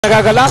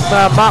Nagagalak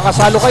na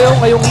makasalo kayo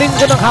ngayong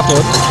linggo ng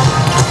hapon.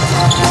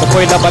 Ito po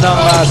yung laban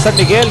ng San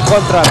Miguel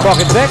kontra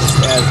Pocket Rex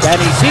as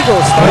Danny Siegel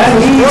starts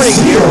scoring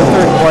here in the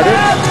third quarter.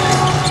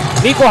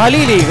 Nico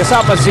Halili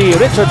kasama si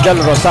Richard Del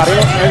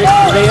Rosario, Eric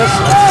Reyes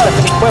at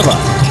Stephanie Cueva.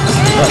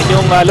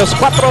 Inyong Los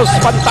Cuatros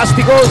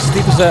Fantasticos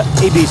dito sa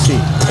ABC.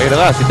 Ayun na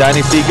nga, si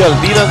Danny Siegel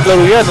di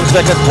naglaro yan ng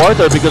second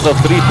quarter because of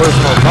 3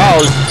 personal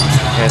fouls.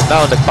 And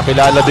now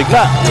nagpakilala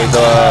bigla with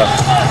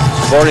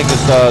scoring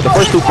the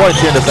first 2 points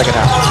here in the second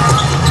half.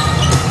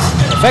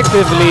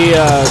 Effectively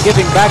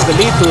giving back the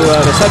lead to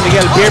the San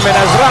Miguel Beermen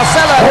as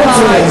Racela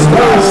tries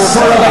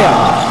for a layup.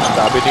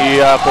 Sabi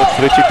ni Coach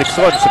Richie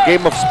Dixon sa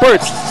game of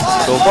spurts.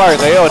 So far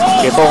ngayon,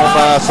 itong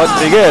San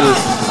Miguel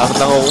ang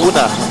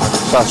nangunguna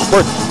sa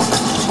spurt.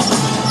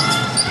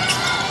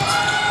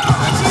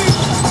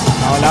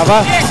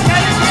 Lava.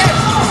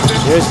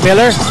 Here's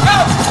Miller.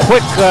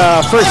 Quick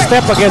first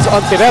step against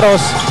Ontiveros.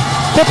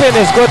 Tip-in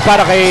is good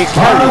para kay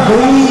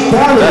Carey.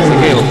 That's the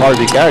game of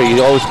Harvey Carey.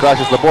 He always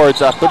crashes the boards.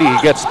 Actually, he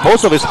gets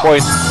most of his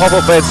points off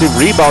offensive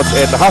rebounds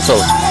and the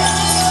hustle.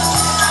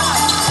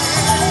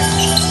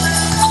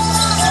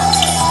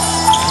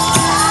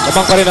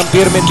 Labang pa rin ang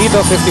Beermen dito,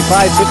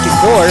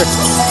 55-54.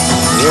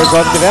 Here's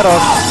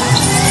Ontiveros.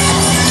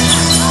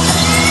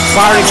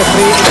 Firing a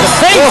three in the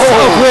face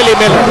of Willie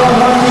Miller.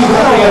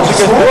 Nothing else you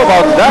can do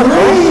about that,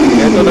 bro.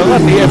 Ito na nga,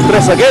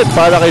 TM3 again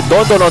para kay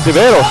Don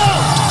Ontiveros.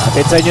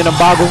 Atid sa inyo ng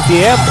bagong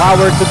TM,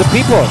 power to the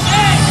people.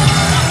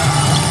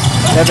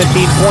 17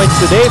 points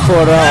today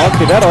for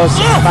Ontiveros.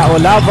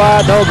 Taolava,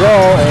 no go,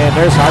 and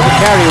there's Harvey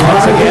Carey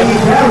once again.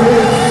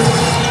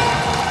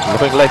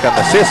 Looking like an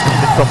assist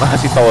from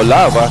si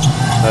Taolava.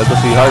 To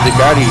see Harvey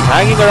Carey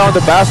hanging around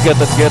the basket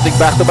and getting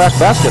back-to-back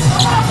baskets.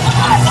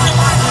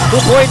 2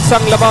 points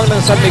ang lamang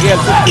ng San Miguel,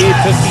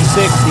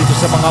 58-56 dito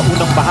sa mga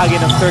unang bahagi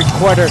ng third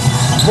quarter.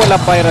 Pull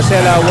up by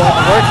Racela, won't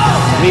work.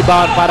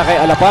 Rebound para kay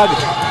Alapag.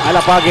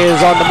 Alapag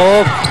is on the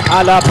move.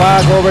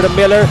 Alapag over to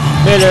Miller.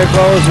 Miller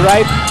goes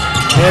right.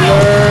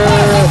 Miller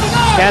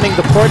scanning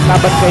the court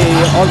laban kay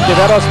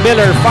Ontiveros.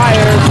 Miller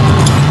fires.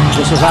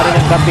 Gusto sa rin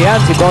ng kampihan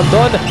si Don.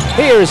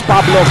 Here's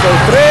Pablo for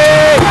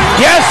 3.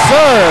 Yes,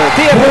 sir!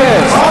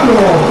 TFS!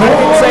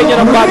 Hatid sa inyo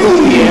ng bagong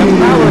TM.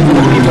 Power to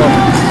the people.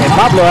 And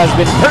Pablo has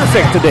been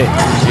perfect today.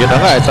 Yun na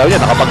nga, sabi niya,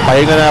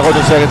 nakapagpahinga na ako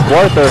ng second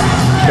quarter.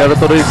 Pero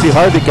tuloy si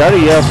Harvey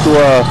Carey, you have to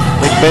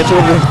make mention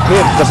of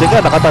him. Kasi nga,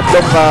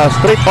 nakatatlong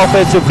straight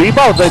offensive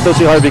rebounds na ito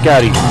si Harvey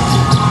Carey.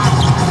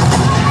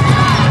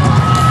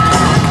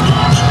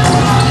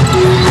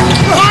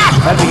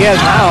 San Miguel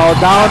now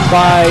down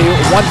by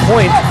 1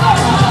 point.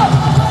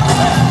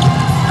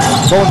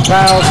 Phone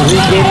Pals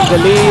regaining the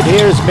lead.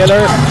 Here's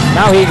Miller.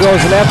 Now he goes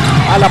left.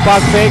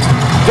 Alapag fake.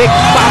 Vic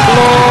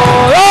Pablo.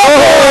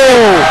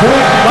 Oh!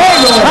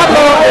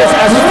 Pablo is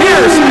as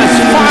fierce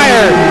as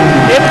fire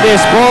in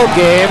this ball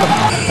game.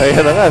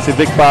 Ayan na nga, si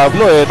Vic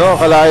Pablo no?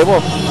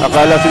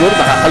 Akala siguro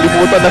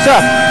nakakalimutan na siya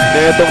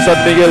itong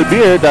San Miguel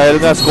Beer dahil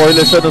nga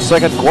scoreless siya ng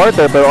second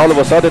quarter pero all of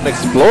a sudden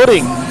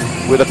exploding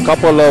with a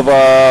couple of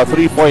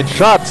 3-point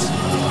shots.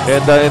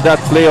 And in that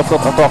play of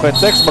Talk and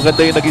Text,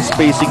 maganda yung naging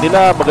spacing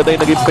nila, maganda yung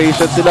naging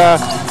patience nila,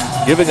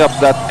 giving up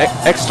that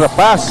extra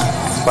pass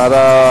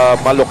para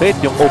malocate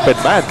yung open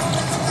man.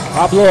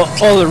 Pablo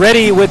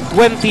already with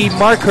 20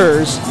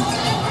 markers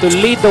to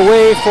lead the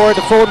way for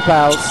the Phone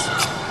Pals.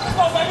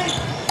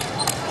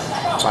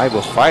 5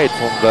 of 5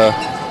 from the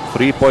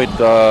 3-point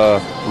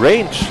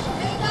range.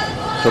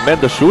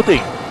 Tremendous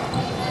shooting.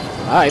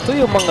 Ito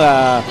yung mga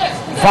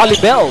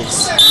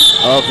volleybells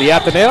of the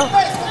Ateneo.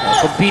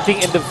 Competing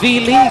in the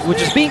V-League,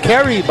 which is being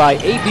carried by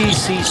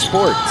ABC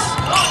Sports.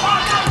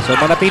 So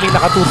manatiling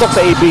nakatutok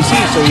sa ABC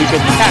so you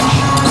can catch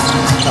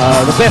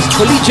the best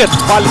collegiate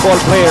volleyball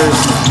players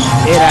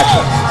in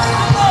action.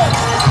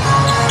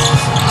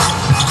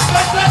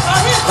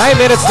 9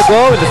 minutes to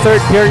go in the third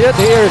period.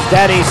 Here's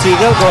Danny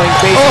Siegel going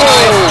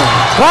baseline.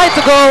 Tried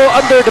to go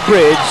under the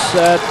bridge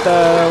at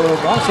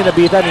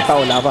sinabitan ni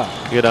Taolava.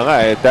 Yun na nga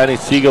Danny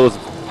Siegel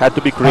had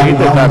to be created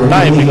that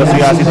time because si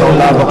Asi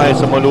Taolava ngayon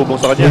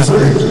sumalubong sa kanya.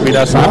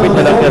 Pinasabit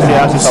na lang niya si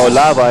Asi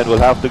Taolava and will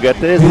have to get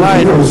his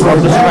line from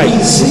the strike.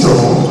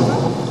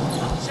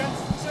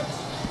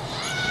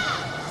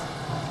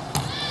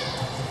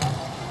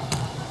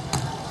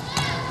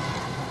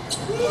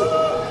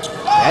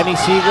 Danny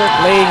Siegel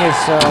playing his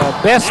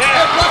best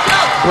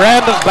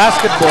brand of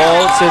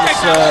basketball since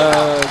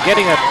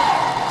getting a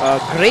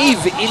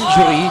grave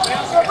injury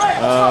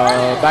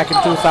back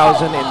in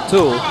 2002.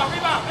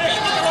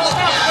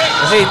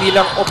 Kasi hindi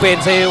lang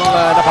opensa yung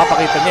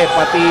napapakita niya,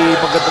 pati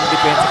magandang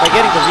depensa by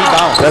getting the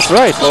rebound. That's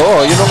right.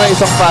 Oo, yun nga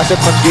isang facet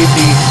ng JT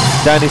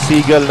Danny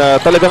Siegel na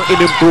talagang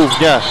in-improve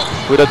niya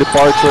with the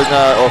departure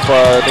na of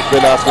Nick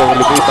Velasco ng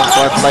lupit ang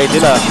front line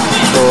nila.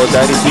 So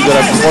Danny Siegel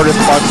has more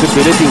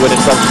responsibility when it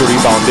comes to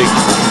rebounding.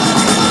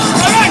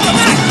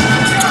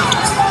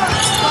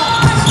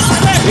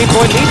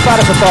 3-point lead para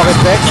sa Pocket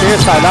Rex.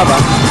 Here's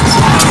Taolava.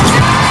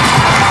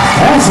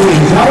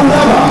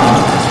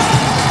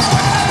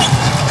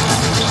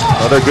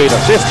 Another great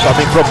assist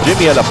coming from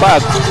Jimmy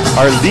Alapag,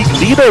 our league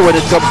leader when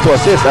it comes to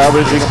assists,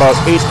 averaging about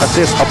 8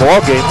 assists a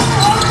ball game.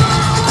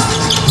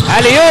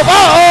 Alley-oop!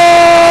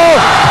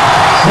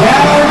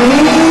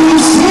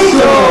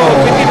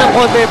 Hindi ng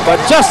konti, but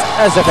just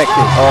as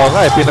effective. Oo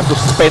nga,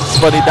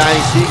 pinasuspense pa ni Danny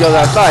Seagal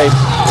that time,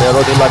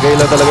 pero nilagay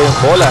lang talaga yung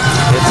bola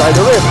inside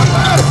the rim.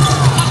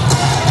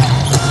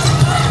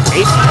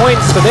 8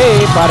 points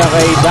today para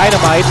kay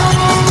Dynamite.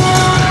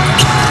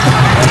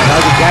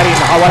 And Gary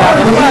nakawala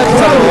na naman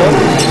sa loob.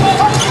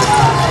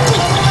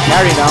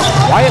 Gary now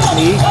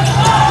quietly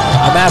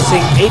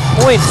amassing 8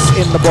 points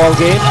in the ball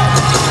game.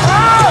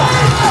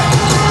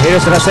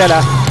 Here's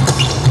Racela.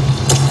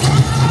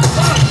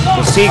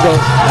 To Seagal.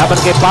 Laban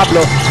kay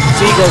Pablo.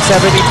 Seagal,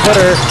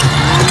 70-footer.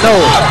 No.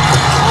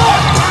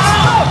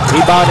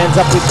 Rebound ends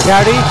up with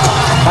Gary.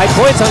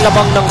 5 points ang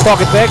lamang ng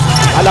Tokitec.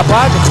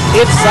 Alapag.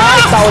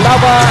 Inside.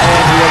 Taulava.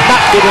 And he will not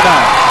be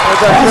denied.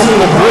 That's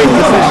a great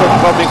decision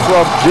coming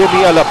from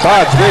Jimmy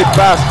Alapag. Great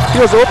pass. He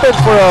was open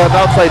for an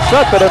outside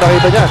shot, pero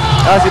nakita niya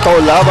si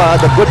Taulava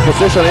had a good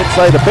position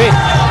inside the paint.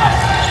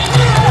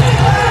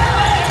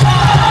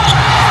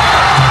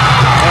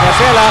 And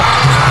Racela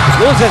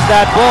loses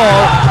that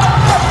ball.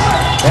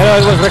 Pero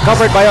it was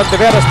recovered by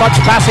Ontiveros. Touch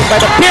passing by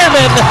the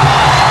Beermen.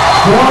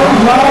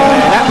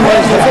 That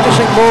was the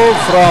finishing move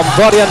from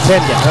Dorian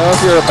Peña.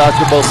 If you're a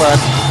basketball fan,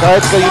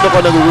 kahit kanino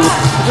ka nag-root,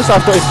 you just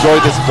have to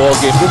enjoy this ball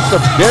game. This is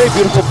a very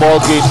beautiful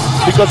ball game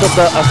because of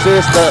the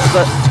assist,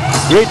 the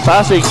great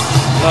passing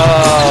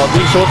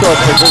being shown to us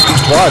by both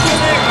these squads.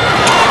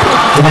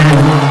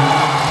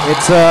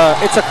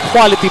 It's a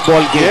quality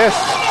ball game. Yes.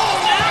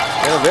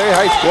 And a very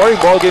high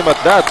scoring ball game at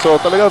that. So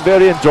talaga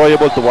very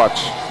enjoyable to watch.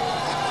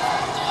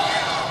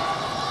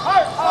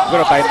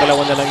 Siguro tayong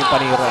dalawa na lang yung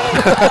panira.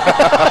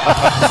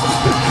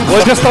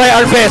 We'll just try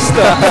our best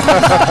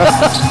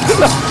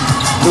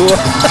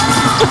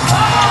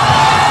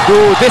do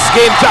this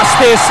game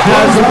justice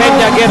as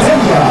Peña gets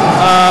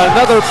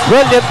another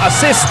brilliant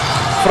assist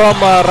from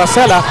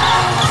Racela.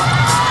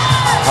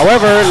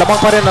 However,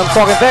 lamang pa rin ng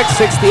Tokitec,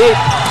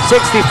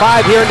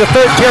 68-65 here in the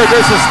third period.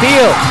 There's a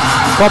steal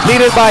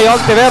completed by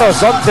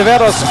Ontiveros.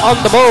 Ontiveros on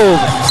the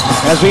move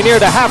as we near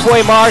the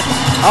halfway mark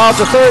of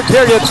the third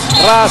period.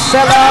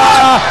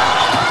 Racela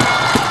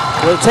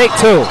will take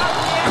 2.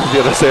 Si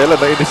Racela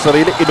nainis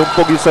sarili,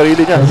 inumpog yung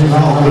sarili niya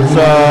dun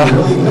sa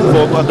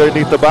foam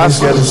underneath the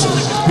basket.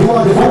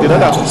 Hindi na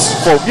lang,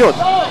 foam yun.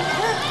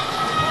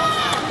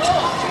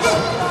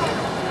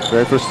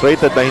 Very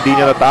frustrated na hindi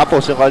niya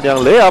natapos yung kanyang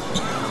layup.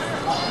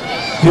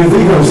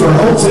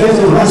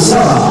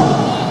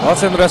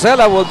 Olsen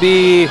Racela will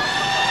be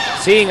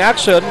seeing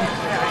action.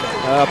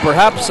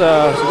 Perhaps,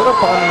 siguro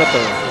pang ano na to?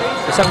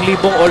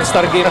 1,000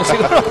 All-Star game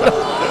siguro.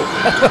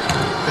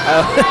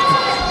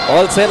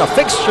 Olsen, a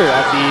fixture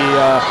at the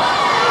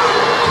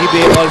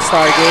PBA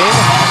All-Star game.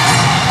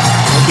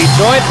 Will be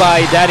joined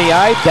by Danny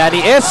I,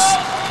 Danny S,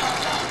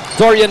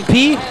 Dorian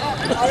P,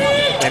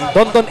 and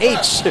Don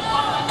H.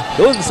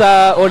 Doon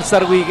sa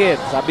All-Star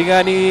weekend. Sabi nga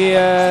ni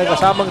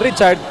kasamang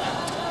Richard,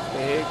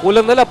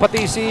 kulang na lang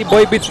pati si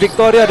Boy Beach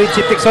Victoria,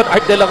 Richie Tixon,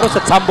 Art De La Cruz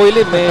at Samboy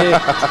Lim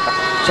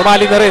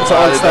sumali na rin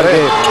sa All-Star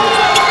game.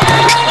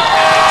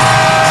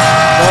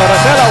 So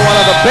Racela, one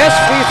of the best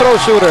free throw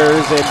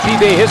shooters in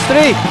PBA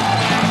history,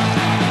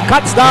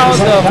 cuts down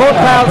the Phone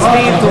Pals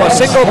lead to a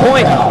single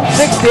point,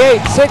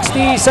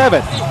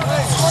 68-67.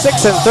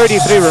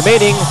 6:33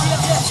 remaining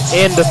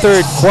in the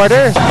third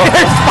quarter.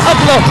 Here's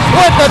Pablo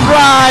with the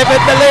drive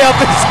and the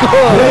layup is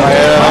good.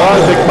 Ayan naman,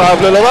 si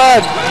Pablo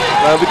naman.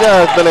 Sabi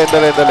niya,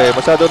 dali.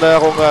 Masyado na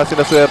akong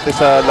sinaswerte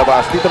sa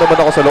labas. Dito naman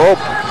ako sa loob.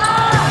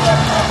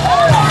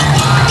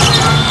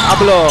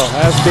 Pablo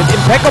has been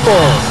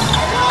impeccable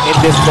in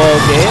this ball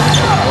game.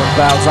 Phone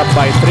Pals up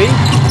by 3.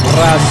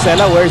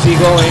 Racela, where's he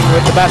going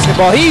with the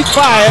basketball? He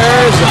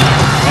fires.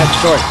 That's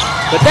short.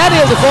 But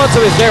Daniel Defonso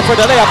is there for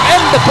the layup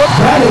and the put,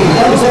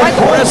 despite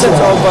the presence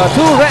of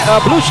two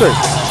blue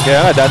shirts.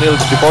 Kaya nga, Daniel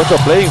Defonso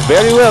playing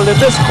very well in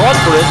this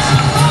conference.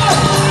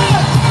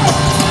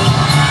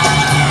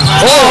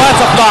 Oh, that's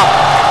a flop.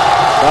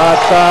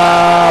 But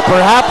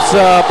perhaps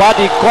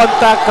body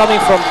contact coming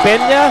from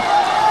Peña.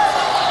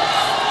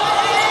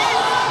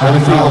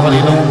 Daniel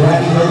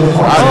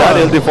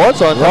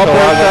Defonso.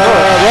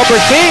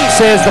 Robert King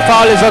says the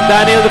foul is on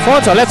Daniel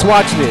Defonso. Let's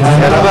watch this.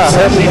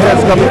 Head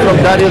defense coming from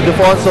Daniel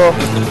Defonso.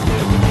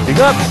 He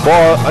got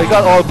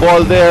all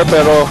ball there,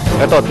 pero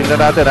eto, tingnan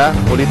natin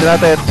ulitin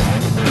natin.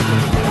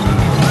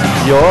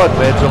 Yun,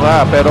 medyo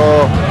nga,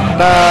 pero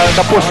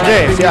na-push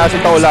niya si Asi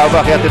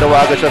Taulava, kaya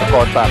tinawagan siya ng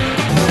contact.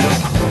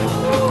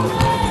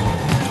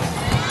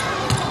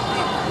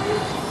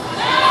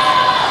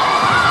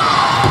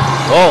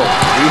 Oh,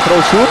 free throw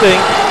shooting.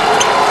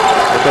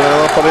 Ito na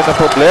naman pa rin ang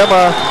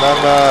problema ng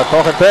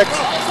Tokitec.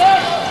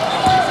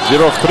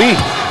 0-3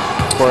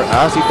 for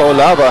Asi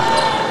Taulava.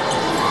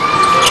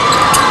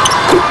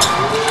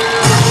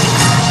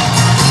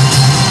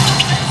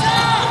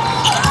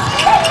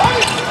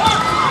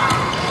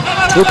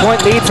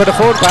 Two-point lead for the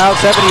Phone Pals,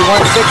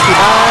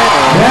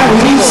 71-69.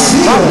 And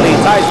Eagles promptly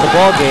ties the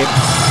ball game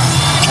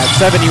at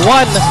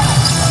 71.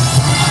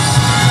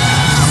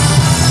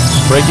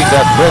 breaking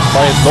that press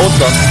by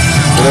Mendoza.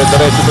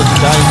 Dire-diretso to si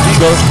Danny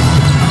Siegel.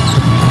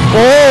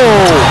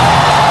 Oh!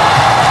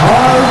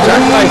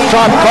 Nice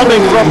shot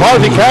coming from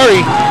Harvey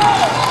Carey.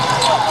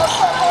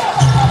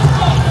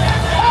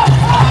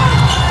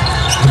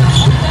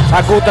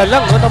 Sagutan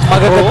lang, no?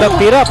 Magagandang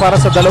tira para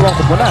sa dalawang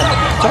kupunan.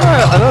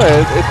 Saka,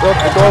 it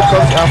all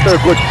comes after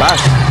a good pass.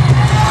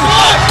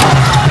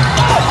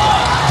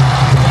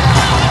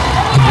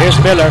 Here's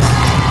Miller.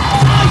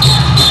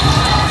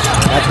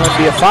 That's going to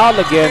be a foul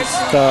against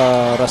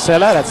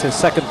Rosella. That's his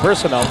second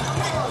personal.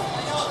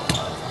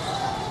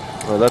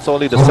 Well, that's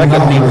only the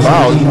second team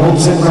foul for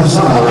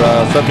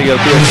San Miguel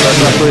Beers. That's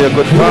not really a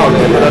good foul.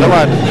 And another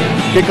one,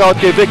 kick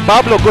out kay Vic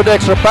Pablo. Good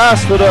extra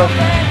pass to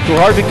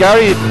Harvey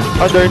Carey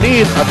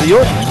underneath. At the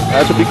youth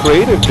had to be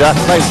creative.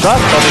 Nice shot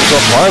coming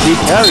from Harvey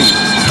Carey.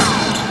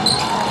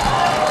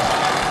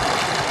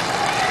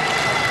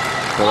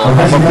 So,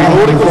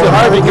 magpinuring ko si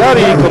Harvey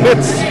Carey,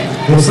 commits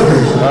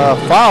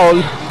foul.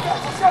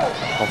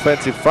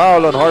 Offensive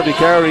foul on Harvey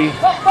Carey.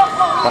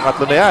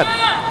 Pangatlo na yan.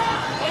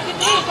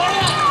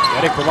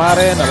 Eric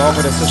Pumaren, along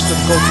with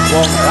assistant coach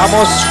Wong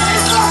Ramos,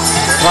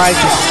 trying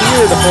to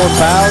steer the phone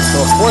foul to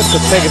a fourth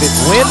consecutive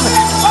win.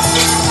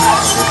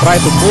 They try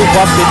to move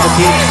up in the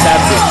team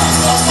standings.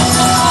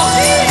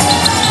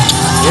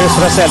 Here's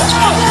Rosella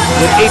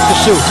with 8 to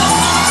shoot.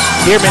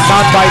 Beermen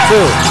down by 2.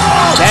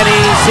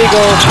 Danny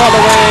Siegel fall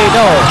away,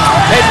 no.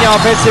 Peña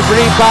offensive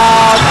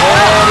rebound,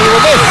 and he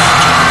will miss.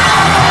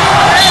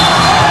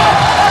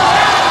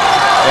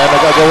 Kaya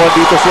nagagawa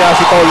dito si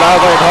Asito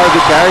Lava and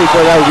Harvey Carey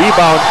for that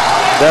rebound.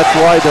 That's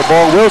why the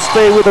ball will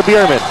stay with the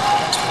Beermen.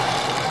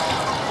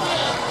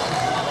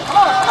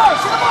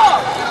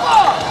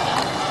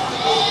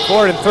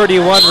 Four and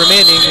 31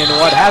 remaining in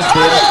what has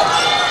been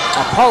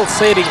a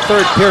pulsating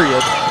third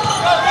period.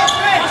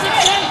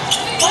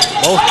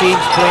 Both teams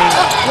playing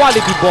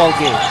quality ball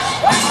games.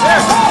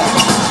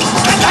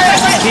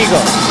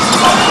 Siegel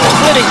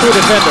splitting two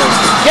defenders,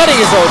 getting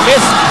his own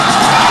miss.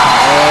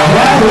 And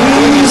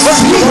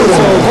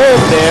also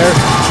home there.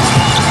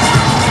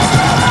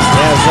 He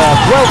has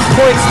 12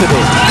 points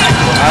today.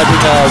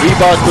 Adding a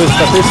rebound to his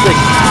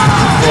statistics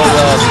for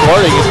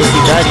scoring, it was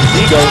Danny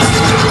Siegel.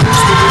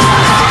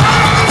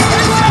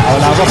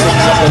 Wala ba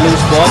picking up the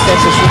loose ball. 10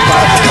 to shoot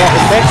para sa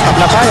Pocket Tex.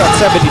 Tabla tayo at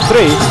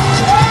 73.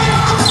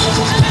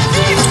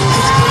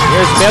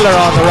 Here's Miller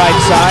on the right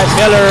side.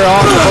 Miller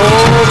on the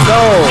hole.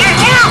 No.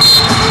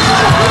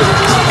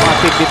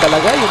 Matindi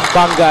talaga yung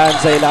banggaan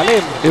sa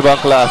ilalim. Ibang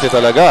klase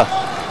talaga.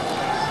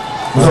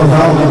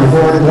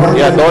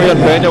 Yeah, Dorian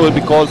Peña will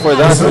be called for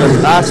that.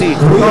 Asi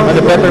had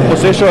a better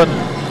position,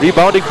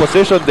 rebounding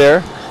position there.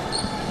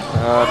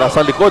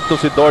 Nasa likod to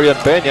si Dorian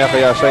Peña,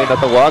 kaya siya ay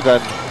natawagan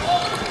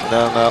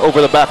ng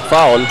over the back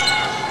foul.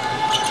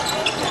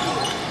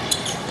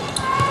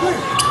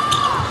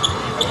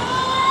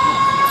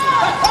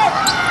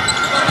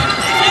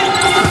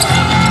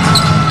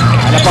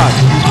 Alapag.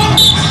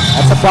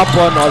 That's a pop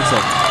one also.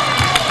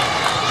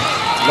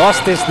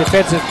 Lost his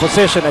defensive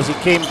position as he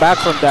came back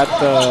from that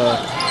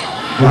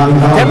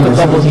attempt to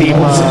double team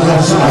Asi.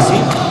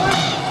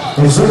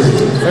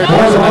 Third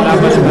personal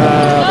laban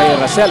kay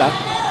Rosella.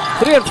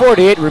 3 and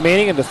 48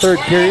 remaining in the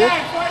third period.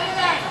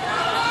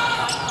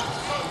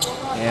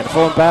 And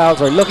phone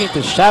pals are looking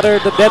to shatter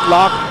the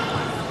deadlock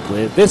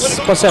with this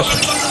possession.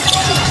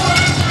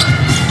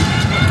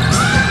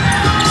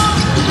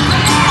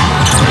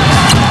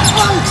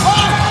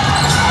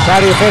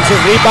 Shady offensive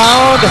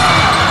rebound.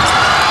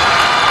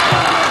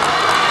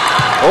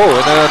 Oh,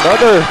 and then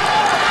another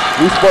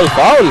loose ball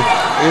foul.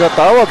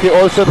 Inatawag kay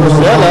Olsen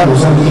Rosella. That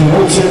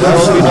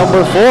will be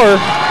number 4.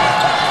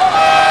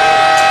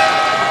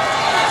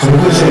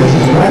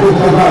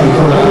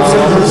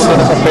 Sa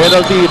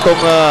penalty itong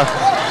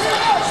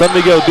San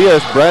Miguel Beers.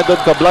 Brandon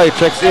Cablay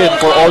checks in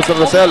for Olsen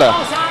Rosella.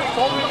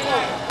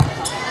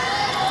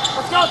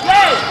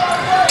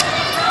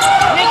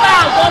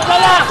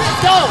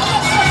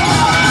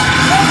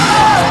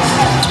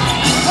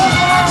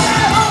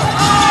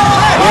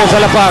 Here's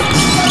Alapag.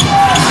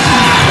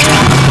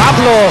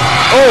 Pablo.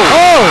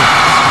 Oh!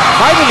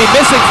 Finally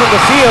missing from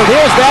the field.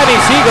 Here's Danny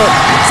Siegel.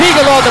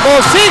 Siegel on the ball.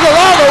 Siegel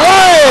all the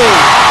way!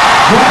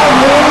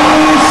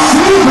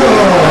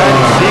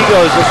 Danny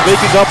Siegel is just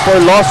making up for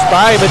lost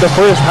time in the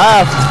first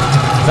half.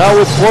 Now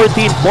with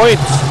 14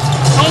 points.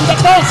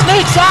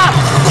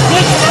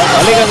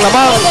 Balik ang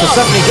lamang sa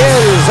San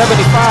Miguel.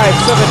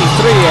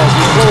 75-73 as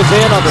we close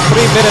in on the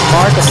 3-minute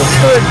mark of the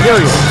third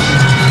period.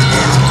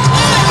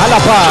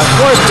 Alapag,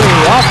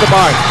 4-3, off the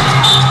mark.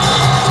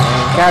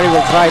 And Carey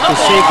will try to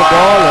save the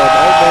ball and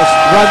almost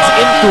runs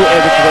into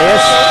Eric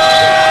Reyes.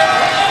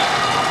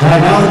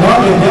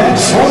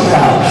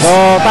 So,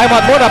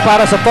 timeout muna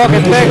para sa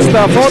Pocket Text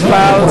phone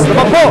fouls.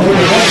 Naman po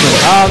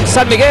ang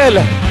San Miguel,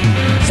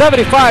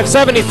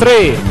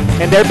 75-73.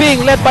 And they're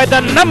being led by the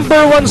 #1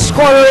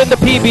 scorer in the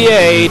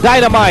PBA,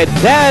 Dynamite,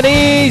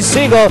 Danny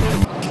Siegel.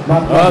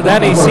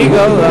 Danny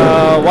Siegel,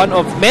 one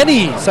of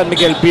many San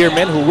Miguel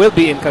Beermen who will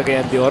be in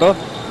Cagayan de Oro.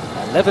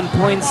 11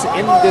 points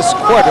in this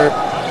quarter.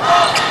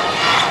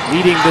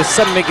 leading the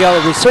San Miguel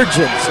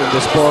resurgence in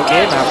this ball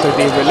game after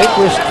they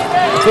relinquished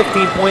a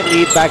 15-point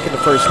lead back in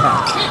the first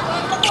half.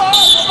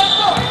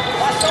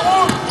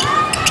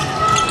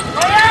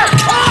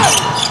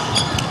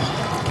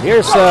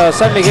 Here's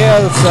San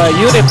Miguel's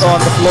unit on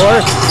the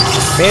floor.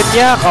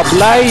 Peña,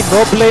 Cablay,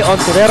 Noble,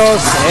 Ontiveros,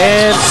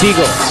 and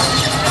Sigo.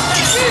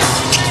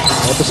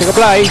 Ito si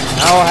Cablay,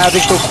 now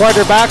having to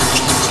quarterback.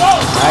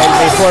 Dahil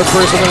may 4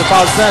 personal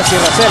fouls na si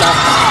Racela.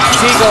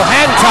 Sigo,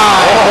 hand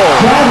tie!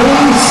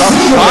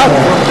 Tough shot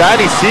from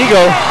Danny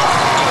Sigo.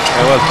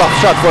 Well, tough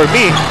shot for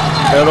me.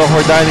 Pero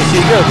for Danny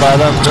Sigo,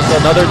 parang just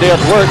another day at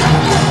work.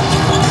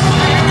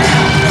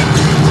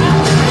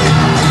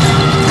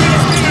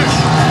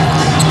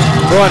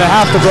 2.5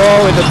 to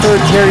go in the third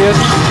period.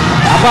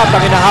 Apat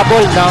ang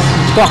hinahabol ng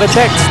Talk and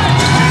Text.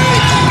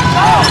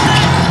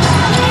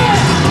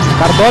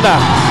 Cardona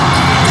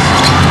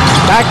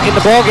back in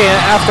the ballgame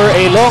after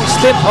a long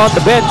stint on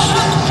the bench.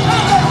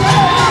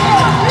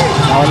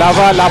 Now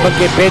Lava, laban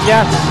kay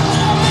Peña.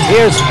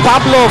 Here's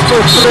Pablo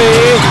for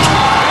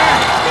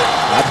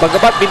 3. At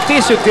bagamat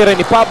bintis yung tira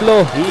ni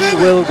Pablo, he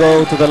will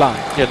go to the line.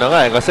 Yan na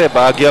nga kasi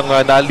bagyang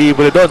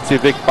nalibre doon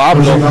si Vic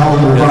Pablo.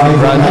 Yan si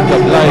Brandon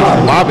Cablay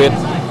sumabit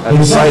and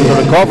tries to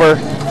recover.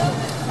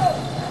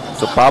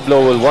 So Pablo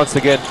will once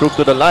again troop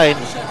to the line.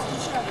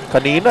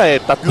 Kanina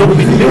 3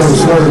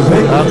 minutes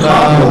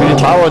ang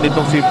binitawan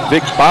nitong si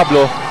Vic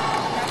Pablo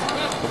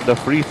from the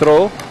free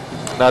throw.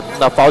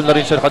 Na-foul na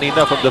rin siya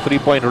kanina from the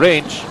 3-point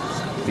range.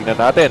 Tingnan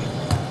natin.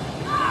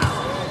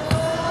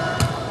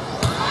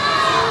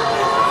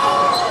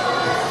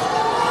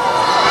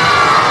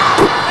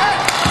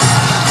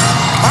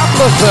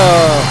 Pablo's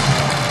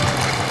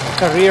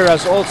career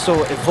has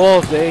also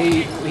evolved.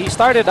 He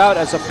started out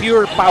as a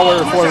pure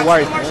power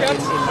forward in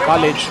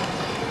college.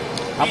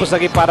 Tapos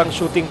naging parang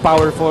shooting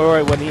power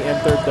forward when he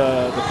entered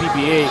the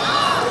PBA.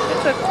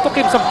 It took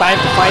him some time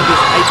to find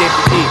his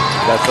identity.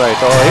 That's right.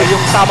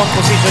 Yung tamang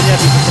position niya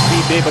dito sa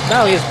PBA. But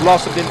now he has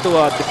blossomed into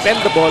a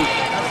dependable,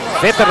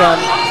 veteran,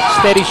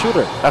 steady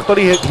shooter.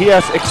 Actually, he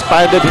has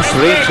expanded his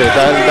range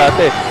dahil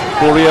dati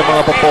puro yung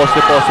mga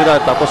paposte-poste na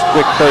tapos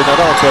quick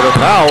turnaround. Pero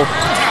now,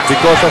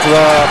 because of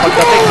the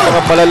pagdating ng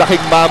mga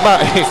malalaking mama,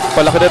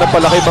 palaki na ng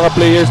palaki mga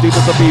players dito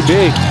sa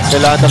PBA.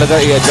 Kailangan talaga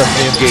i-adjust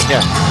na yung game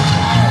niya.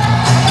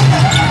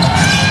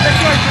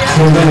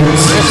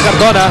 Yes,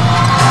 Cardona.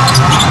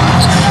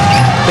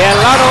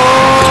 Delano.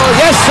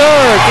 Yes, sir.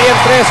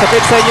 TM3 sa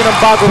pit sa inyo ng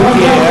bagong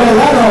year.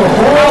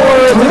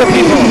 Power to the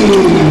people.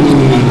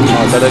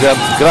 Talagang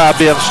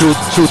grabe ang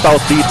shootout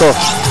dito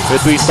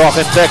between Talk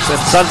and Text and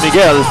San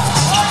Miguel.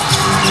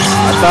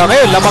 At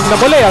ngayon, lamang na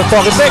muli ang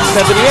Talk and Text,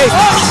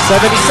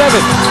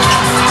 78-77.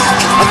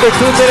 Under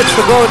 2 minutes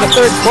to go in the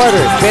third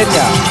quarter.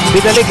 Peña,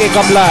 binalik kay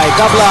Cablay.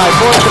 Cablay,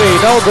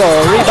 4-3, no go.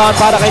 Rebound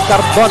para kay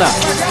Cardona.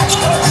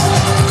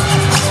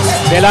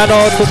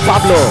 Delano to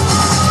Pablo.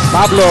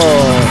 Pablo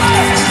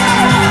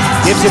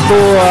gives it to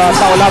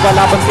Taolaba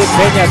laban kay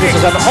Peña. This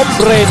is an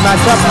hombre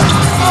matchup.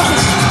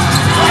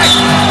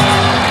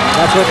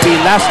 That would be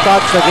last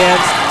touch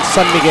against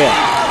San Miguel.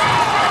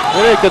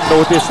 Well, you can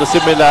notice the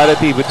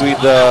similarity between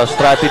the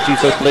strategies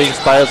or playing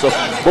styles of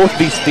both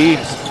these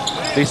teams.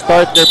 They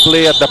start their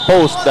play at the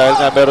post dahil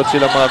nga meron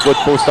silang mga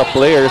good post-up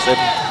players and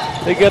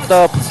they get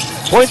the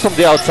points from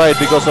the outside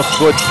because of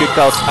good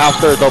kickouts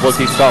after double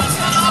team come.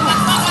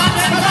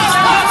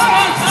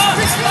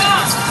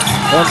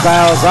 One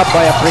fouls up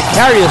by a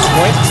precarious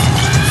point.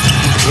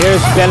 Here's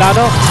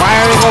Delano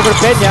firing over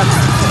Peña.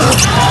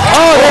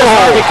 Oh, there's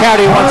Harvey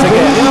Carey once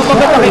again. You know,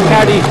 maganda kay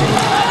Carey.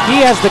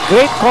 He has the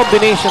great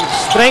combination of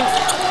strength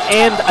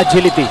and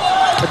agility.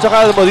 At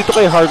saka alam mo, dito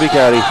kay Harvey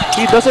Carey,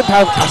 he doesn't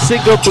have a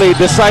single play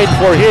designed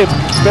for him,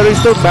 pero he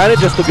still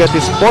manages to get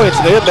his points.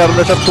 Ngayon, meron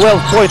na siya 12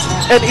 points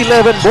and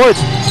 11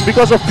 boards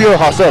because of pure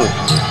hustle.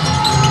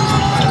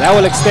 And that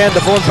will extend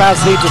the phone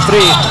pass lead to 3.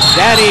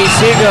 Danny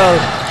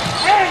Siegel.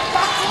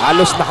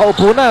 Halos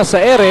nakaupo na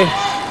sa ere.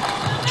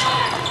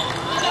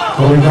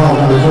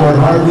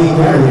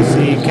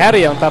 Si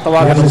Carey ang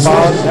tatawagan ng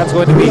foul. That's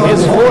going to be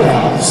his fourth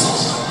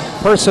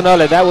personal,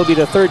 and that will be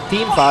the third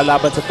team foul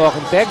laban sa Talk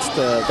and Text,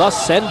 thus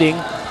sending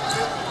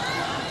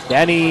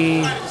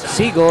Danny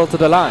Siegel to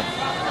the line.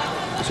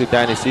 Si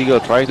Danny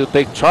Siegel trying to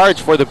take charge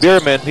for the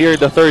Beermen here in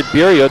the third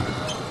period.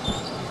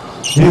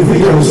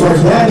 Scoring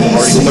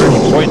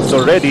 30 points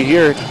already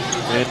here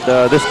in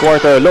this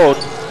quarter alone.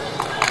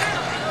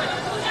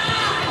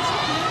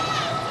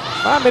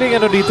 Maraming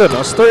ano dito,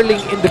 no?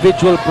 Sterling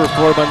individual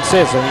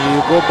performances. And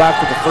you go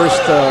back to the first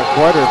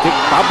quarter, Vic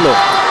Pablo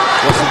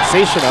was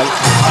sensational.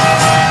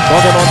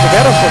 Donovan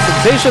Ontiveros was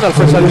sensational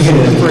for San Miguel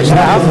in the first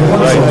half.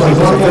 Right.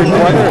 In the third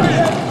quarter,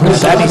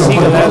 Danny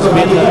Siegel has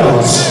been a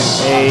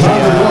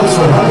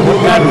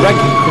one-man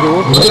wrecking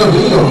crew.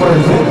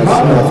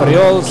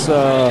 Fariols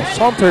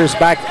saunters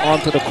back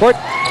onto the court.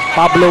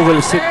 Pablo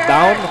will sit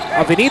down.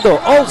 Avenido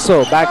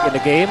also back in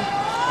the game.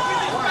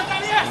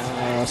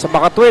 Sa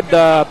makatwid,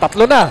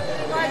 tatlo na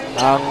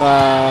ang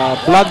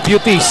blonde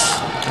beauties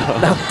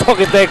ng Talk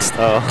and Text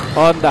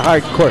on the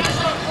hard court.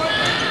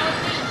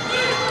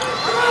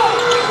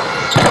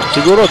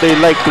 siguro they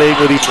like playing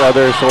with each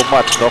other so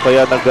much, no?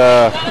 Kaya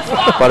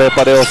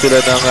pare-pareho sila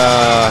ng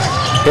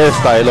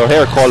hairstyle or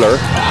hair color.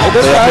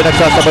 Kaya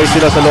pinagsasabay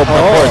sila sa loob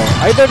ng court.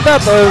 Either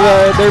that or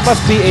there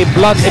must be a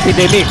blood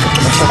epidemic.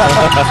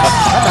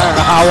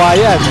 Nakakahawa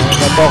yan.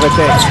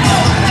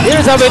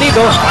 Here's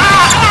Avenido.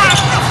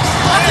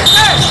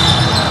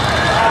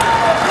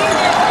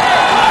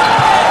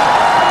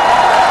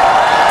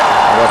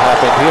 What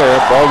happened here?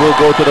 Ball will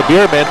go to the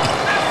Beermen.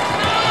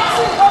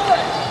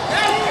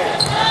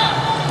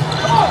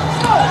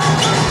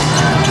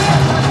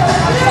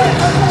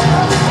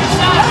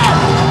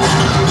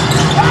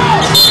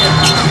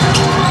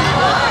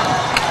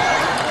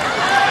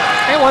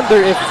 I wonder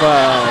if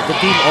the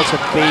team also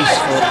pays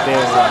for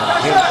their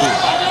hair too.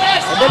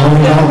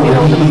 And then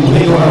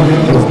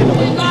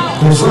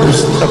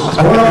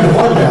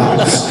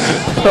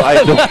I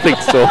don't think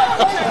so.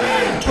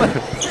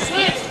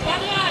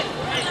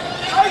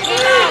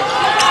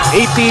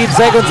 18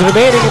 seconds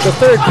remaining in the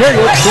third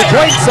period. 2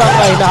 points ang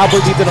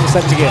hinahabol dito ng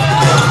San Miguel.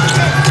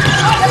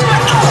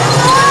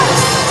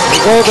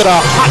 Goal to the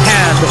hot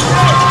hand.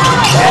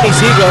 Danny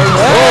Seagull.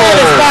 And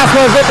his pass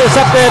was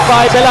intercepted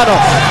by Delano.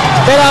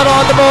 Delano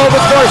on the move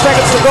with 4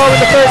 seconds to go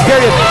in the third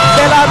period.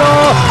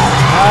 Delano.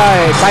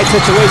 Tight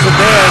situation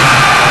there.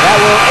 That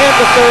will end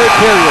the third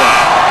period.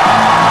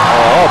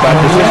 Oh, bad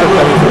decision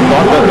coming from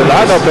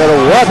Delano. Pero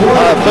what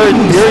a third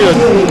period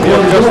we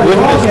have just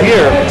witnessed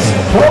here.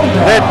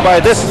 Led by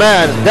this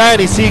man,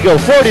 Danny Seagull,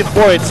 14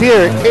 points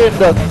here in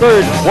the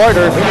third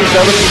quarter,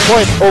 17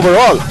 points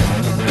overall.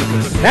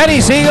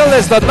 Danny Seagull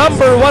is the #1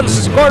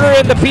 scorer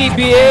in the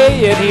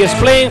PBA, and he is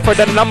playing for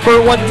the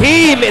 #1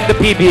 team in the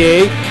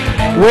PBA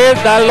with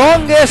the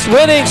longest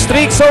winning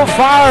streak so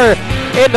far